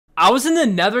I was in the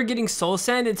nether getting soul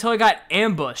sand until I got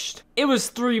ambushed. It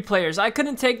was 3 players. I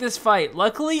couldn't take this fight.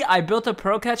 Luckily, I built a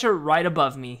pearl catcher right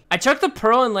above me. I chucked the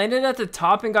pearl and landed at the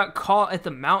top and got caught at the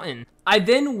mountain. I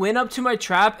then went up to my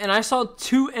trap and I saw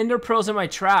 2 ender pearls in my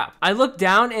trap. I looked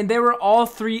down and they were all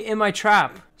 3 in my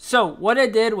trap. So what I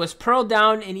did was pearl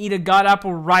down and eat a god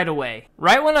apple right away.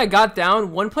 Right when I got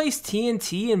down, one placed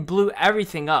TNT and blew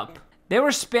everything up. They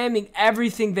were spamming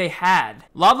everything they had.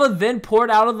 Lava then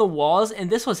poured out of the walls and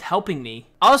this was helping me.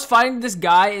 I was fighting this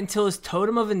guy until his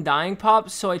totem of undying popped,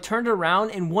 so I turned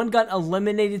around and one got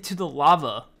eliminated to the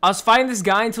lava. I was fighting this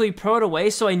guy until he pro'd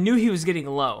away, so I knew he was getting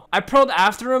low. I pro'd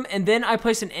after him and then I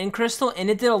placed an end crystal and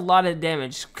it did a lot of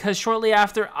damage because shortly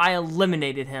after I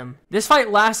eliminated him. This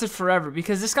fight lasted forever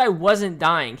because this guy wasn't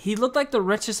dying. He looked like the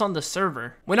richest on the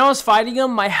server. When I was fighting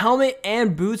him, my helmet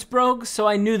and boots broke, so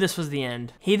I knew this was the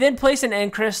end. He then placed an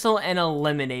end crystal and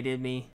eliminated me.